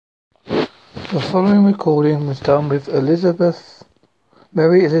The following recording was done with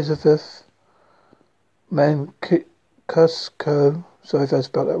Mary Elizabeth Mancuso, sorry if I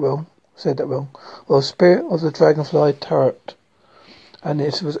said that wrong, or Spirit of the Dragonfly Tarot. And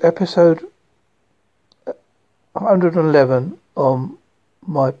this was episode 111 on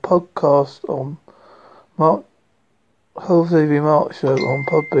my podcast on Halsey Remarks Show on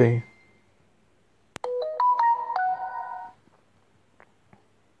Podbean.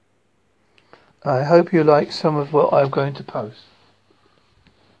 I hope you like some of what I'm going to post.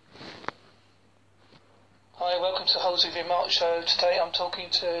 Hi, welcome to Halsey Remarks Show. Today I'm talking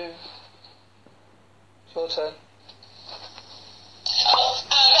to... It's your turn.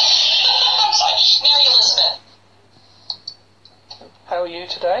 I'm sorry, Mary Elizabeth. How are you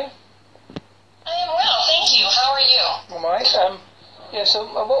today? I am well, thank you. How are you? All right. So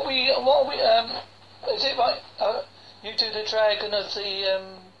is it right? You do the dragon of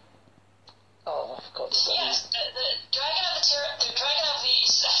the Oh, I forgot. Yes, the dragon of the dragon of the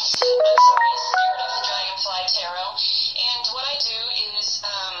Spirit of the Dragonfly Tarot. And what I do is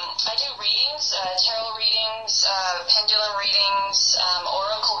I do readings, tarot readings, pendulum readings,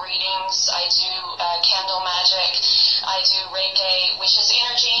 oracle readings. I do candle magic. I do Reiki, which is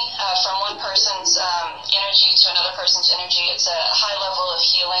energy from one person's energy to another person's energy. It's a high level of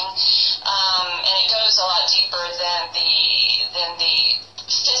healing, and it goes a lot deeper than the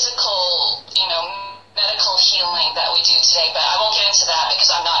physical, medical healing that we do today, but I won't get into that because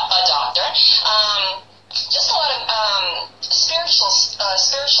I'm not a doctor. Just a lot of spiritual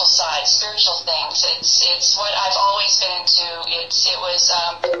side, spiritual things. It's what I've always been into. It was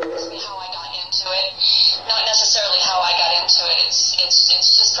how I got into it, not necessarily how I got into it. It's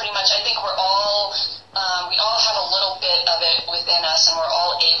just pretty much. I think we all have a little bit of it within us, and we're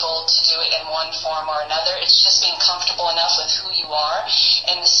all able to do it in one form or another. It's just being comfortable enough with who you are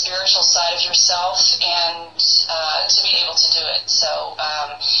and the spiritual side of yourself, and to be able to do it. So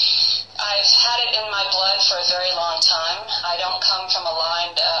I've had it in my blood for a very long time. I don't come from a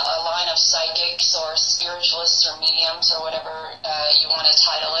line of psychics or spiritualists or mediums or whatever you want to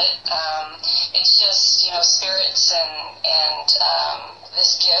title it. It's just, spirits and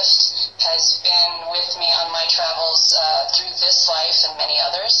this gift has been with me on my travels through this life and many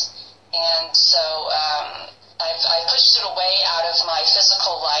others. And so I've pushed it away out of my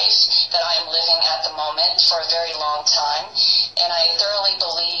physical life that I am living at the moment for a very long time. And I thoroughly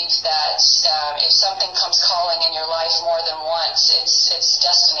believe that if something comes calling in your life more than once, it's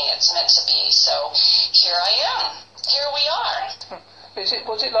destiny. It's meant to be. So here I am. Here we are. Was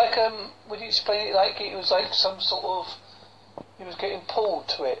it like, would you explain it like it was like some sort of, he was getting pulled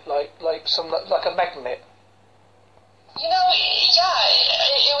to it, like a magnet? It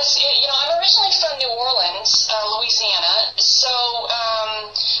was, I'm originally from New Orleans, Louisiana, so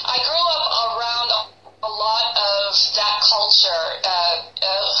I grew up around a lot of that culture,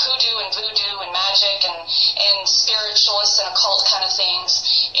 hoodoo and voodoo and magic and spiritualists and occult kind of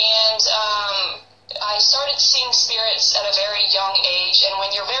things, and I started seeing spirits at a very young age, and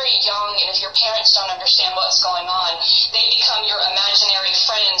when you're very young, and if your parents don't understand what's going on, they become your imaginary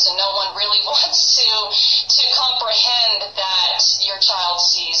friends, and no one really wants to comprehend that your child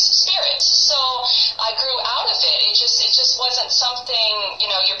sees spirits. So I grew out of it. It just wasn't something,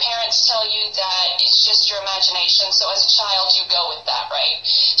 your parents tell you that it's just your imagination, so as a child you go with that, right?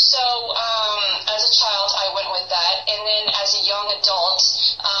 So as a child I went with that, and then as a young adult,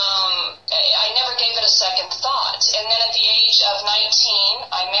 I never gave it a second thought. And then at the age of 19,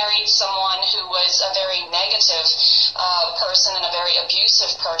 I married someone who was a very negative person and a very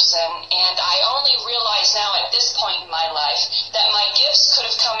abusive person. And I only realize now at this point in my life that my gifts could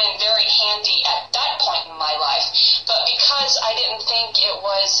have come in very handy at that point in my life. But because I didn't think it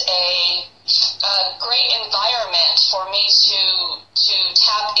was a great environment for me to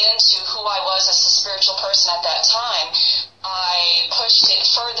tap into who I was as a spiritual person at that time, I pushed it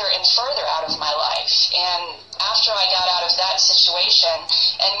further and further out of my life. And after I got out of that situation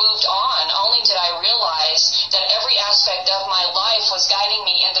and moved on, only did I realize that every aspect of my life was guiding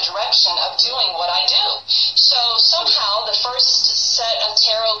me in the direction of doing what I do. So somehow the first set of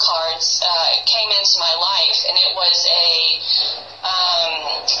tarot cards came into my life, and it was a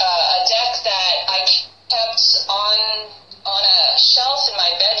deck that I kept on a shelf in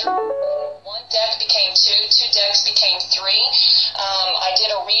my bedroom. One deck became two decks became three. I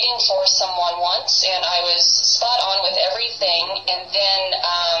did a reading for someone once, and I was spot on with everything. And then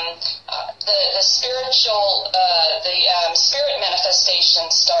the spirit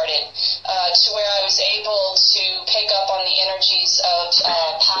manifestation started to where I was able to pick up on the energies of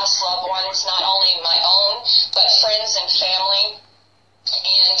past loved ones, not only my own, but friends and family.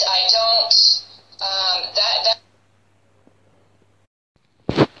 And I don't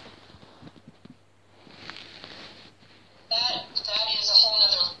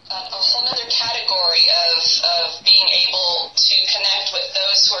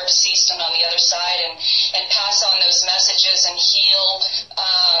deceased and on the other side, and pass on those messages and heal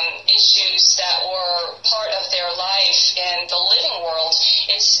issues that were part of their life in the living world.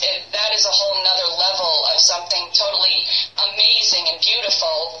 That is a whole nother level of something totally amazing and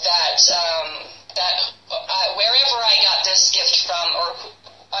beautiful that wherever I got this gift from,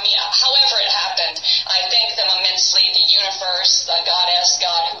 however it happened, I thank them immensely, the universe, the goddess,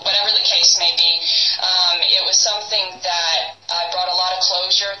 God, whatever the case may be. It was something that I brought a lot of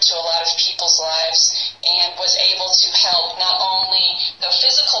closure to a lot of people's lives and was able to help not only the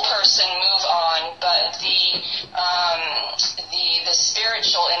physical person move on, but the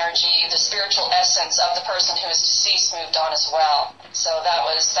spiritual energy, the spiritual essence of the person who is deceased moved on as well. So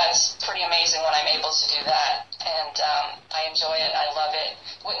that's pretty amazing when I'm able to do that. And I enjoy it. I love it.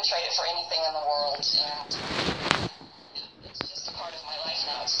 Wouldn't trade it for anything in the world. And it's just a part of my life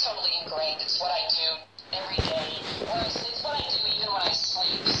now. It's totally ingrained. It's what I do every day. It's what I do even when I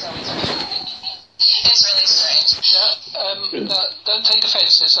sleep. So it's really strange. No, don't take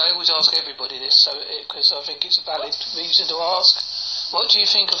offence to this. I always ask everybody this, because I think it's a valid reason to ask. What do you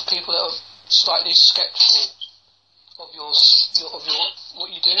think of people that are slightly sceptical of your what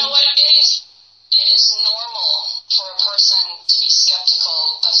you do? You know what? It is normal for a person to be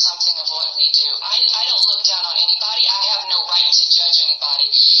skeptical of something of what we do. I don't look down on anybody. I have no right to judge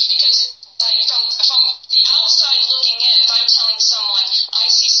anybody because, like, from the outside looking in, if I'm telling someone I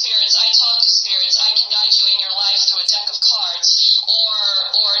see spirits, I talk to spirits, I can guide you in your life through a deck of cards,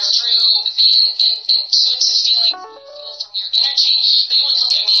 or through the intuitive feeling from your energy, they would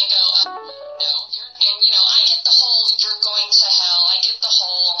look at me and go, no, I get the whole you're going to hell. I get the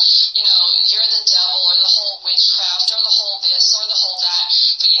whole, you're the devil, or the whole witchcraft, or the whole this, or the whole that.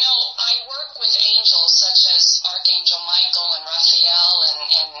 But I work with angels such as Archangel Michael and Raphael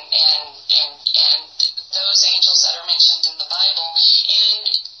and those angels that are mentioned in the Bible. And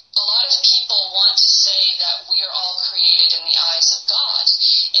a lot of people want to say that we are all created in the eyes of God.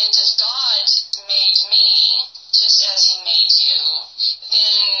 And if God made me just as he made you,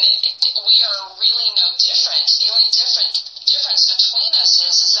 then we are really no different. The only difference between us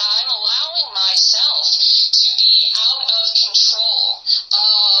is that I'm allowing myself to be out of control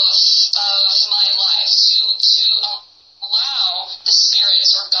of my life, to allow the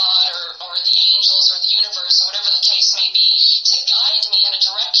spirits or God or the angels or the universe or whatever the case may be to guide me in a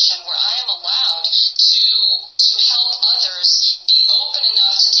direction where I am allowed to help others be open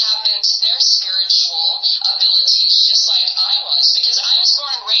enough to tap into their spiritual abilities, just like I was, because I was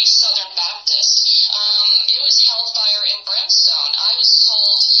born and raised Southern Baptist. It was hellfire and brimstone. I was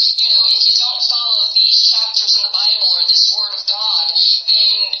told, if you don't follow these chapters in the Bible or this Word of God,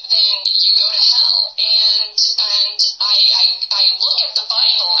 then you go to hell. And I look at the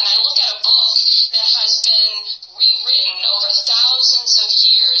Bible and I look at a book that has been rewritten over thousands of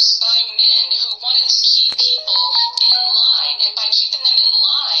years by men who wanted to keep people in line, and by keeping them in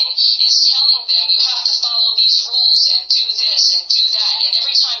line is telling them you have to follow these rules and do this and do that. And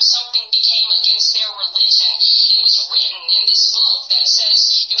every time something became against their religion, it was written in this book that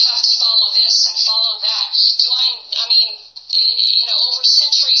says you have to follow this and follow that. Over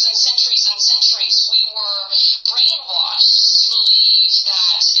centuries and centuries and centuries, we were brainwashed to believe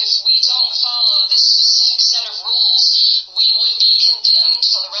that if we don't follow this specific set of rules, we would be condemned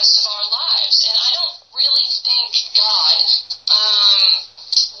for the rest of our lives. And I don't really think God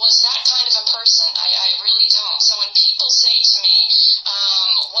was that kind of a person. I really don't. So when people say to me,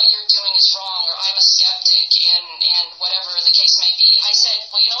 what you're doing is wrong, or I'm a skeptic, and whatever the case may be, I said,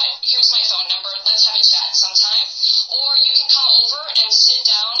 well, you know what? Here's my phone number. Let's have a chat sometime. Or you can come over and sit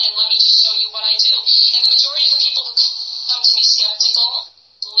down and let me just show you what I do. And the majority of the people who come to me skeptical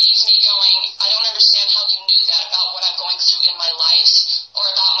leave me going, I don't understand how you knew that about what I'm going through in my life, or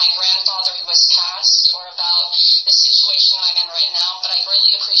about my grandfather who has passed, or about the situation I'm in right now, but I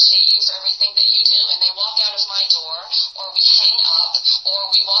greatly appreciate you for everything that you do. And they walk out of my door, or we hang up, or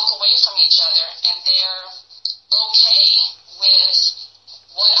we walk away from each other, and they're okay with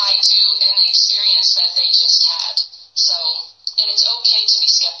what I do and the experience that they just had. So, and it's okay to be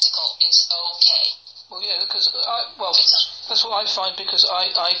skeptical. It's okay. Well, yeah, because that's what I find, because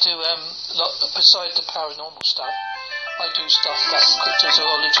I do beside the paranormal stuff, I do stuff like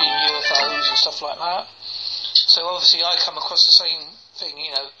cryptozoology, UFOs and stuff like that. So obviously I come across the same thing,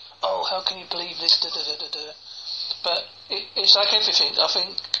 oh, how can you believe this, da da da da da. But it's like everything. I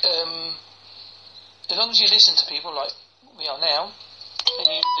think as long as you listen to people like we are now, and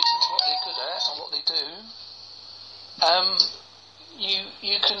you listen to what they're good at and what they do,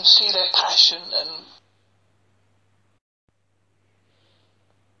 you can see their passion and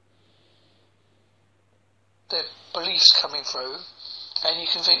their beliefs coming through, And you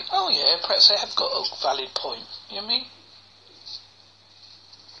can think, oh yeah, perhaps they have got a valid point. You know what I mean?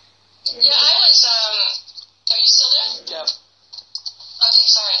 Yeah, are you still there? Yeah. Okay,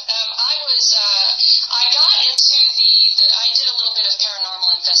 sorry. I got into I did a little bit of paranormal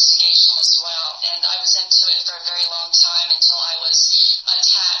investigation as well, and I was into it for a very long time until I was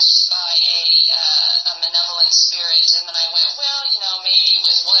attached by a benevolent spirit, and then I went, well, maybe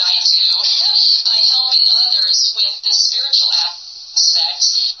with what I do, by helping others with this spiritual aspect,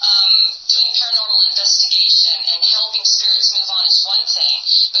 doing paranormal investigation and helping spirits move on is one thing,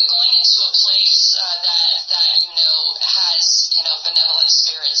 but going into a place that has benevolent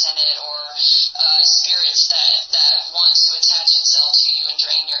spirits in it, or spirits that want to attach itself to you and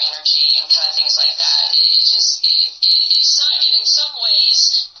drain your energy and kind of things like that, it in some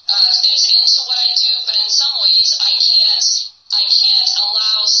ways fits into what I do, but in some ways I can't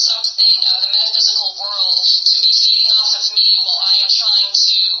allow something of the metaphysical world to be feeding off of me while I am trying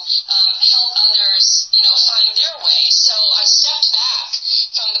to help others, find their way. So I stepped back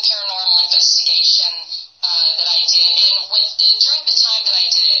from the paranormal investigation that I did, and during the time that I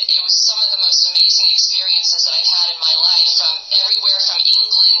did it, it was some of the most amazing experiences that I've had in my life, from everywhere from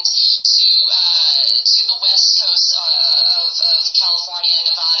England to the west coast of California,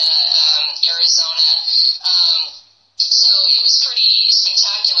 Nevada, Arizona. So it was pretty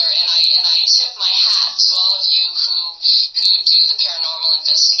spectacular, and I tip my hat to all of you who do the paranormal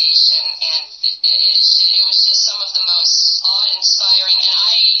investigation, and it was just some of the most awe-inspiring, and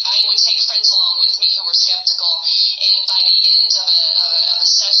I would take friends along with me who were skeptical, and by the end of a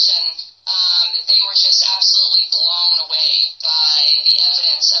session, they were just absolutely blown away by the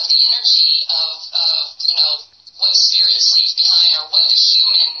evidence of the energy of what spirits leave behind, or what the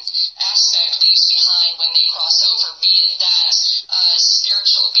human aspect leaves behind when they cross over, be it that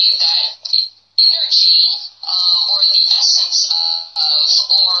spiritual, be it that energy, or the essence of,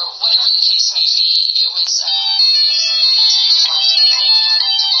 or whatever the case may be. It was a very intense life that I had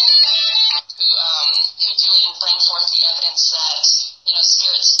with all of them who do it and bring forth the evidence that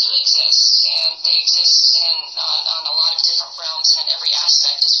spirits do exist, and they exist on a lot of different realms and in every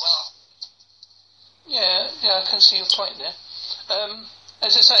aspect as well. Yeah, I can see your point there.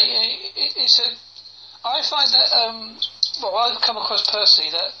 As I say, I find that, I've come across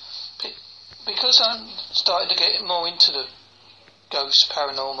personally that because I'm starting to get more into the ghost,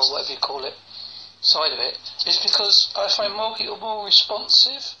 paranormal, whatever you call it, side of it, is because I find more people more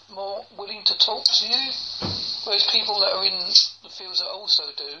responsive, more willing to talk to you, whereas people that are in the fields that I also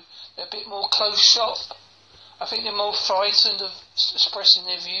do, they're a bit more close shop. I think they're more frightened of expressing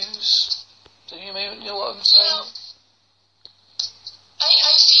their views. Do you know what I'm saying?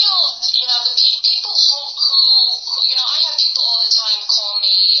 I feel, the people who, I have people all the time call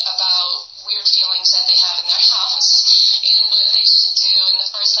me about weird feelings that they have in their house and what they should do, and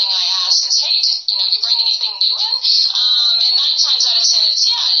the first thing I ask is, hey, did you bring anything new in? And 9 times out of 10 it's,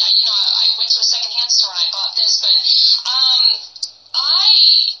 I went to a secondhand store and I bought this, but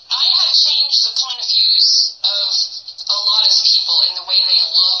I have changed the point of views of a lot of people in the way they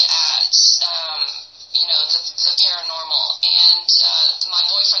look at the paranormal. And my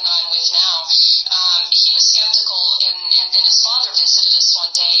boyfriend that I'm with now, he was skeptical, and then his father visited us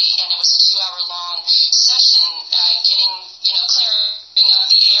one day, and it was a 2-hour-long session, clearing up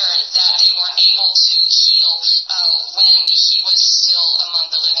the air that they weren't able to heal when he was still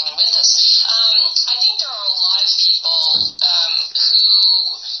among the living and with us. I think there are a lot of people who,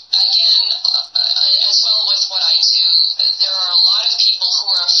 again, as well with what I do, there are a lot of people who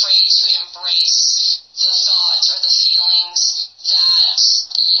are afraid to embrace the thought or the feelings that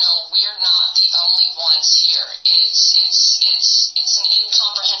we're not the only ones here. It's an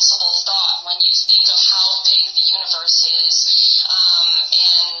incomprehensible thought when you think of how big the universe is,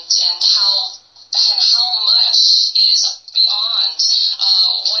 and how much is beyond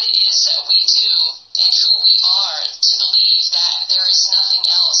what it is that we do and who we are, to believe that there is nothing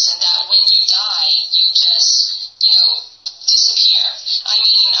else, and that when you die you just disappear. I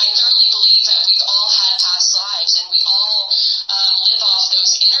mean, I thoroughly believe that we've all had past lives, and we all live off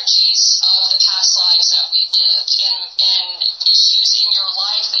those energies of the past lives that we lived, and issues in your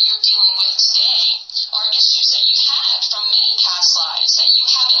life that you're dealing with today are issues that you've had from many past lives that you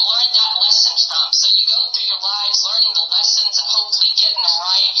haven't learned that lesson from. So you go through your lives learning the lessons and hopefully getting them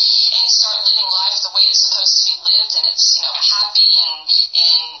right, and start living life the way it's supposed to be lived, and it's happy and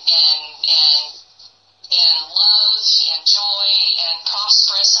love and joy and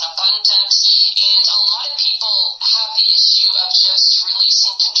prosperous and abundant. And a lot of people have the issue of just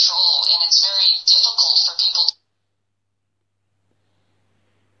releasing control, and it's very difficult for people to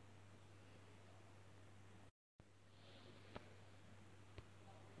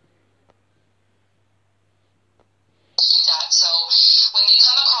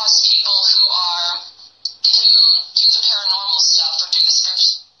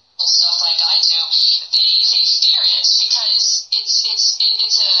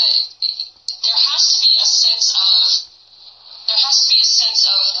there has to be a sense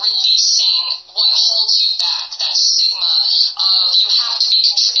of releasing what holds you back, that stigma of you have to be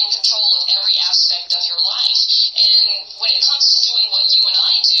in control of every aspect of your life. And when it comes to doing what you and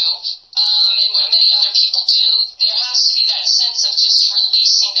I do, and what many other people do, there has to be that sense of just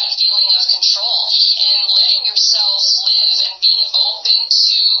releasing that feeling of control and letting yourself live and being open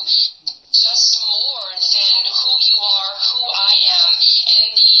to just more than who you are, who I am,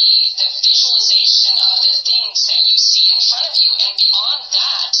 and the visualization of the things that you see in front of you. And beyond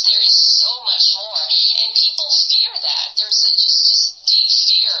that, there is so much more. And people fear that. There's just this deep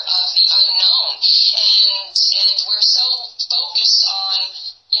fear of the unknown. And we're so focused on,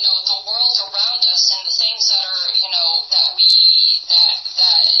 the world around us and the things that are,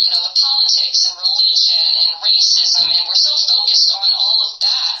 the politics and religion and racism, and we're so focused on all of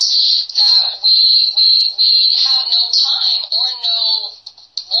that we have no time or no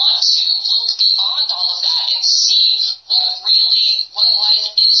want to look beyond all of that and see what life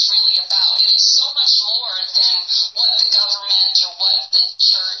is really about. And it's so much more than what the government or what the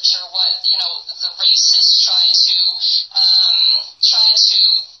church or what, the racists try to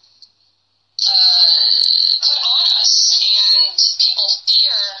put on us. And people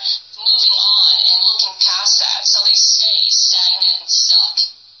fear moving on and looking past that, so they stay stagnant and stuck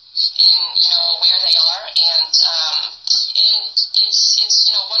in, where they are. And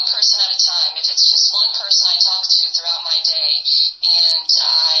it's one person at a time. If it's just one person I talk to throughout my day, and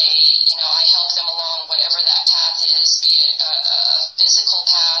I help them along whatever that path is, be it a physical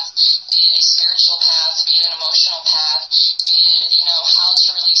path, be it a spiritual path, be it an emotional path, be it, how to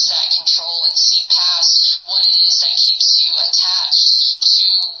release that control and see past what it is that keeps you attached to,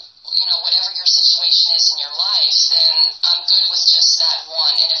 whatever your situation is in your life, then I'm good with just that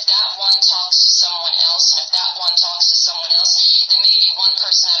one. And if that one talks to someone else, and if that one talks to someone else, then maybe one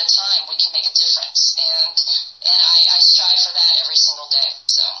person at a time we can make a difference. And I strive for that every single day.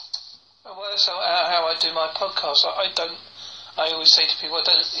 So. Well, that's how I do my podcast. I always say to people,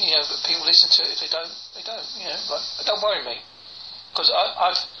 people listen to it. If they don't, but don't worry me, because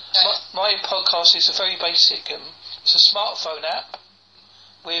my podcast is a very basic. It's a smartphone app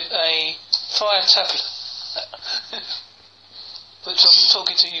with a Fire tablet, which I'm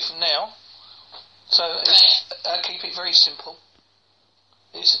talking to you from now. So I keep it very simple.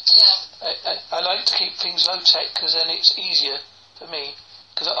 I like to keep things low tech because then it's easier for me.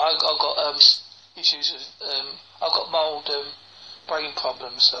 Because I've got issues with I've got mild brain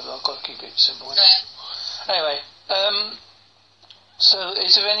problems, so I've got to keep it simple. Anyway, so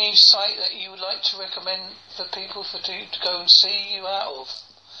is there any site that you would like to recommend for people to go and see you at, or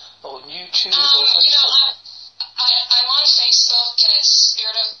YouTube or Facebook? I'm on Facebook, and it's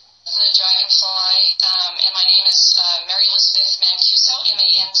Spirit of the Dragonfly, and my name is Mary Elizabeth Mancuso,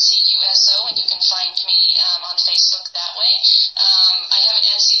 Mancuso, and you can find me on Facebook that way. I have an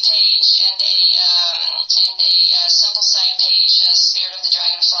Etsy page and a Simple Site page, Spirit of the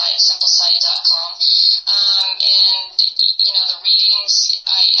Dragonfly at simplesite.com. And the readings,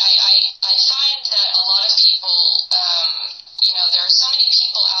 I find that a lot of people, there are so many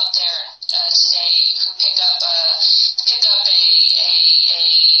people out there today who pick up a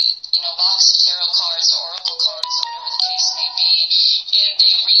box of tarot cards or oracle cards or whatever the case may be, and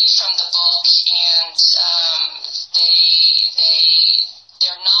they read from the book, and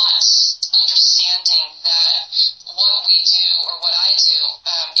they're not understanding that what we do or what I do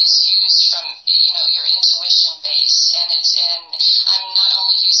is used from your intuition base, and I'm not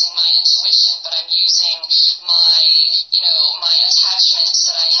only using my intuition, but I'm using my attachments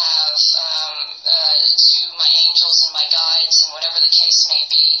that I have to my angels and my guides and whatever the case may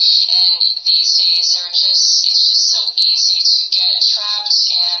be. And these days it's just so easy to get trapped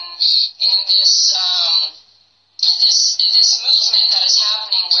in this movement that is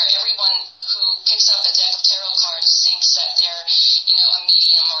happening, where everyone who picks up a deck of tarot cards thinks that they're a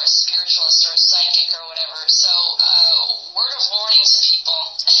medium or a spiritualist or a psychic or whatever. So word of warning to people: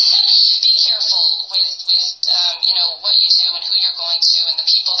 be careful with what you do and who you're going to and the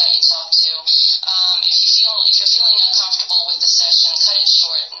people that you talk to. If you're feeling uncomfortable with the session, cut it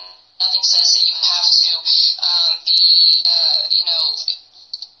short. Nothing says that you have to be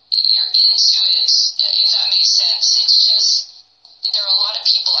you're into it, if that makes sense. It's just, there are a lot of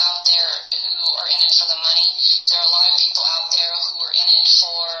people out there who are in it for the money. There are a lot of people out there who are in it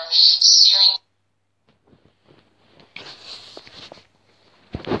for steering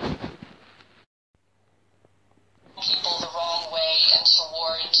people the wrong way and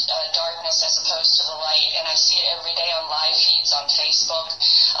toward darkness as opposed to the light. And I see it every day on live feeds on Facebook.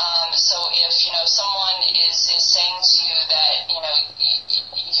 So if someone is saying to you that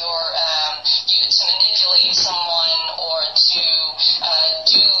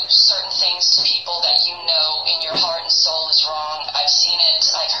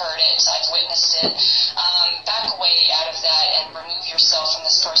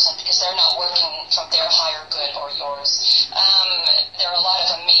this person because they're not working from their higher good or yours. There are a lot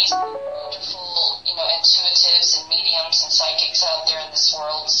of amazing, wonderful, intuitives and mediums and psychics out there in this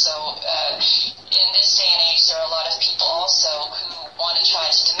world. So in this day and age, there are a lot of people also who want to try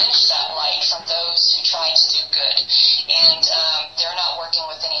to diminish that light from those who try to do good. And they're not working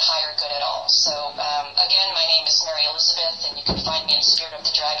with any higher good at all. So again, my name is Mary Elizabeth, and you can find me at Spirit of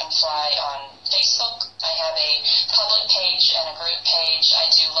the Dragonfly on Facebook. I have a public page and a group page. I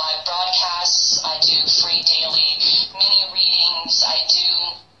do live broadcasts. I do free daily mini readings.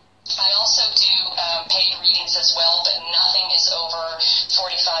 I also do paid readings as well, but nothing is over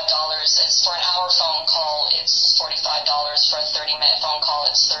 $45. It's for an hour phone call. It's $45. For a 30-minute phone call,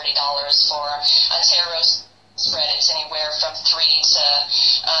 it's $30. For a tarot spread, it's anywhere from $3 to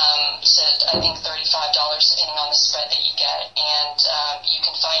I think $35, depending on the spread that you get. And you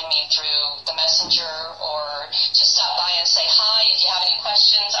can find me through the messenger, or just stop by and say hi if you have any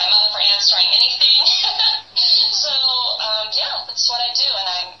questions. I'm up for answering anything. So yeah, that's what I do,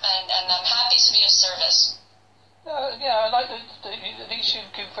 and I'm happy to be of service. Yeah, I like at least you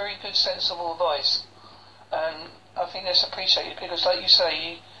give very good, sensible advice, and I think that's appreciated because, like you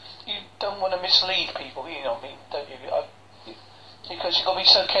say, you don't want to mislead people. You know what I mean, don't you? Because you've got to be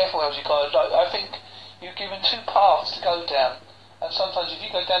so careful as you go. Like, I think you're given two paths to go down, and sometimes if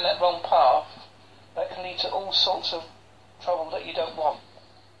you go down that wrong path, that can lead to all sorts of trouble that you don't want.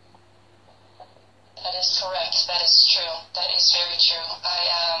 That is correct. That is true. That is very true.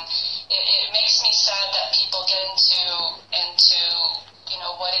 It makes me sad that people get into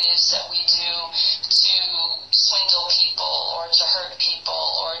what it is that we do to swindle people or to hurt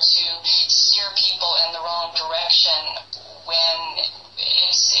people or to steer people in the wrong direction, when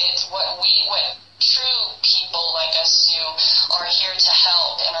it's what true people like us do are here to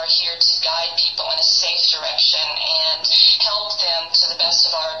help and are here to guide people in a safe direction and help them to the best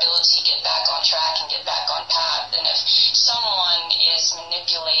of our ability get back on track and get back on path. And if someone is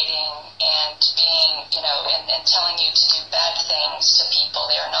manipulating and being, and telling you to do bad things to people,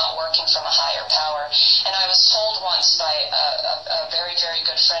 they are not working from a higher power. And I was told once by a very, very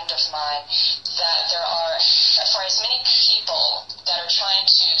good friend of mine that there are, for as many people that are trying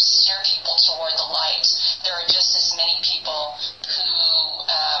to steer people toward the light, there are just as many people who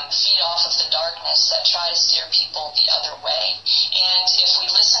feed off of the darkness that try to steer people the other way. And if we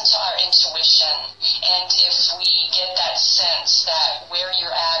listen to our intuition, and if we get that sense that where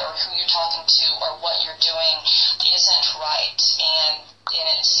you're at or who you're talking to or what you're doing isn't right, and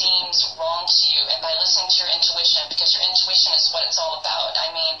it seems wrong to you, and by listening to your intuition, because your intuition is what it's all about.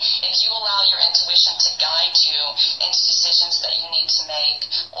 I mean, if you allow your intuition to guide you into decisions that you need to make,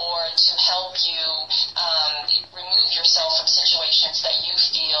 or to help you remove yourself from situations that you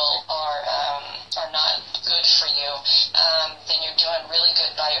feel are not good for you, then you're doing really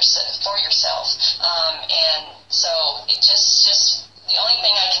good for yourself. And so it just the only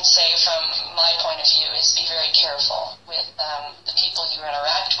thing I can say from my point of view is be very careful with the people you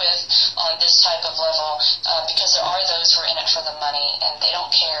interact with on this type of level, because there are those who are in it for the money, and they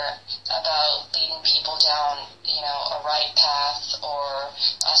don't care about leading people down, a right path or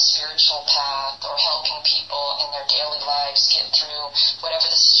a spiritual path, or helping people in their daily lives get through whatever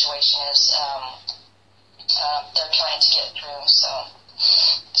the situation is they're trying to get through. So,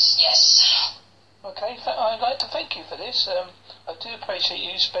 yes. Okay, I'd like to thank you for this. I do appreciate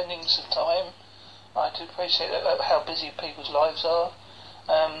you spending some time. I do appreciate how busy people's lives are.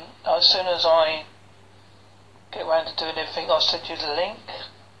 As soon as I get around to doing everything, I'll send you the link.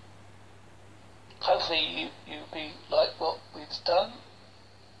 Hopefully you'll be like what we've done.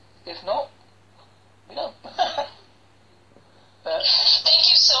 If not, we don't. Thank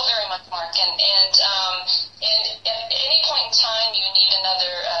you so very much, Mark. And at any point in time you need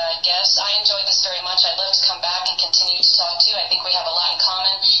another guest, I enjoy this very much. I'd love to come back and continue to talk to you. I think we have a lot in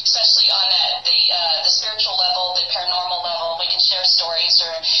common, especially on the spiritual level, the paranormal level. We can share stories,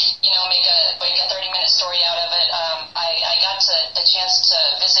 or make a 30-minute story out of it. I got the chance to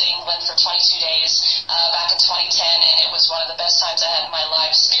visit England for 22 days back in 2010, and it was one of the best times I had in my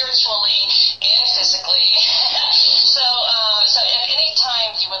life, spiritually and physically. So if any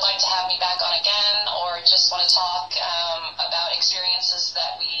time you would like to have me back on again, or just want to talk about experiences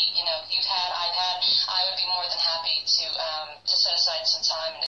that you've had